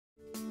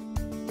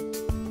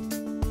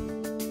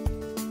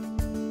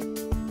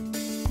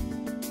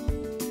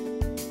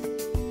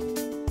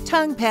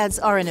Tongue pads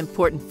are an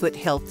important foot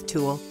health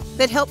tool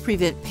that help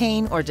prevent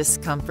pain or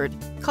discomfort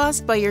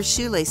caused by your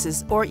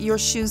shoelaces or your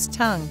shoe's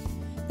tongue.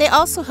 They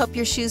also help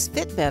your shoes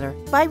fit better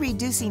by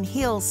reducing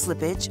heel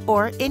slippage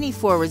or any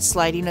forward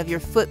sliding of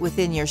your foot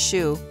within your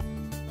shoe.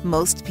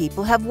 Most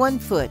people have one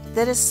foot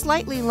that is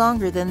slightly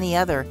longer than the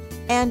other,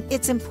 and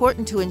it's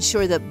important to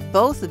ensure that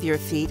both of your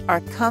feet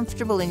are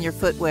comfortable in your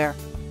footwear.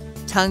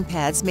 Tongue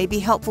pads may be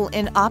helpful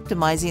in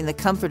optimizing the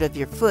comfort of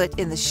your foot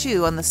in the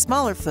shoe on the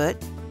smaller foot,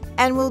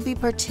 and will be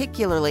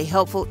particularly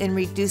helpful in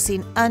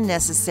reducing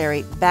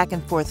unnecessary back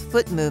and forth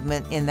foot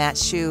movement in that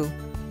shoe.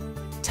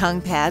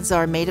 Tongue pads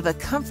are made of a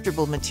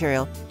comfortable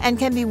material and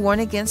can be worn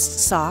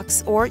against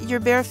socks or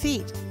your bare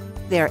feet.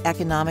 They are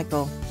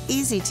economical,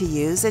 easy to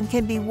use, and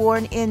can be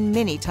worn in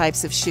many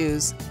types of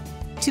shoes.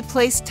 To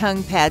place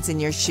tongue pads in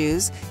your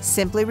shoes,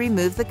 simply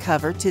remove the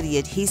cover to the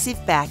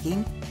adhesive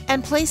backing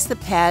and place the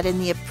pad in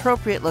the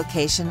appropriate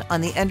location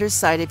on the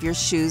underside of your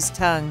shoe's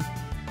tongue.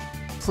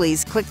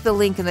 Please click the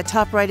link in the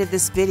top right of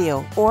this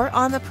video or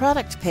on the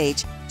product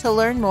page to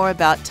learn more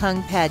about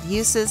tongue pad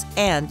uses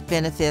and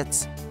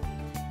benefits.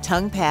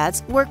 Tongue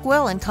pads work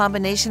well in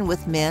combination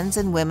with men's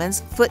and women's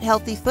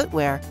foot-healthy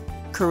footwear,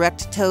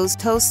 correct toes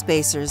toe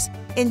spacers,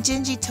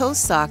 Injinji toe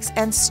socks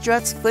and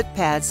struts foot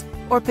pads,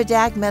 or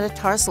pedag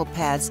metatarsal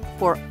pads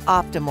for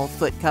optimal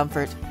foot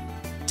comfort.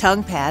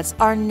 Tongue pads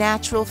are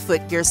natural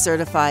Footgear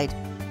certified.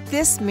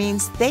 This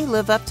means they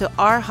live up to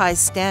our high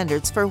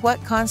standards for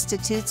what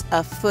constitutes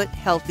a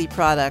foot-healthy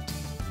product.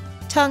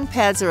 Tongue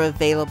pads are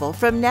available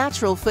from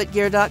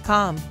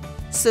naturalfootgear.com.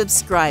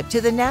 Subscribe to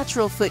the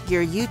Natural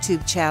Footgear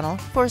YouTube channel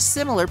for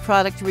similar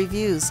product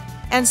reviews,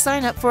 and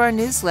sign up for our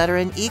newsletter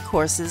and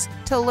e-courses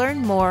to learn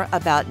more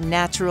about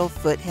natural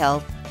foot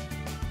health.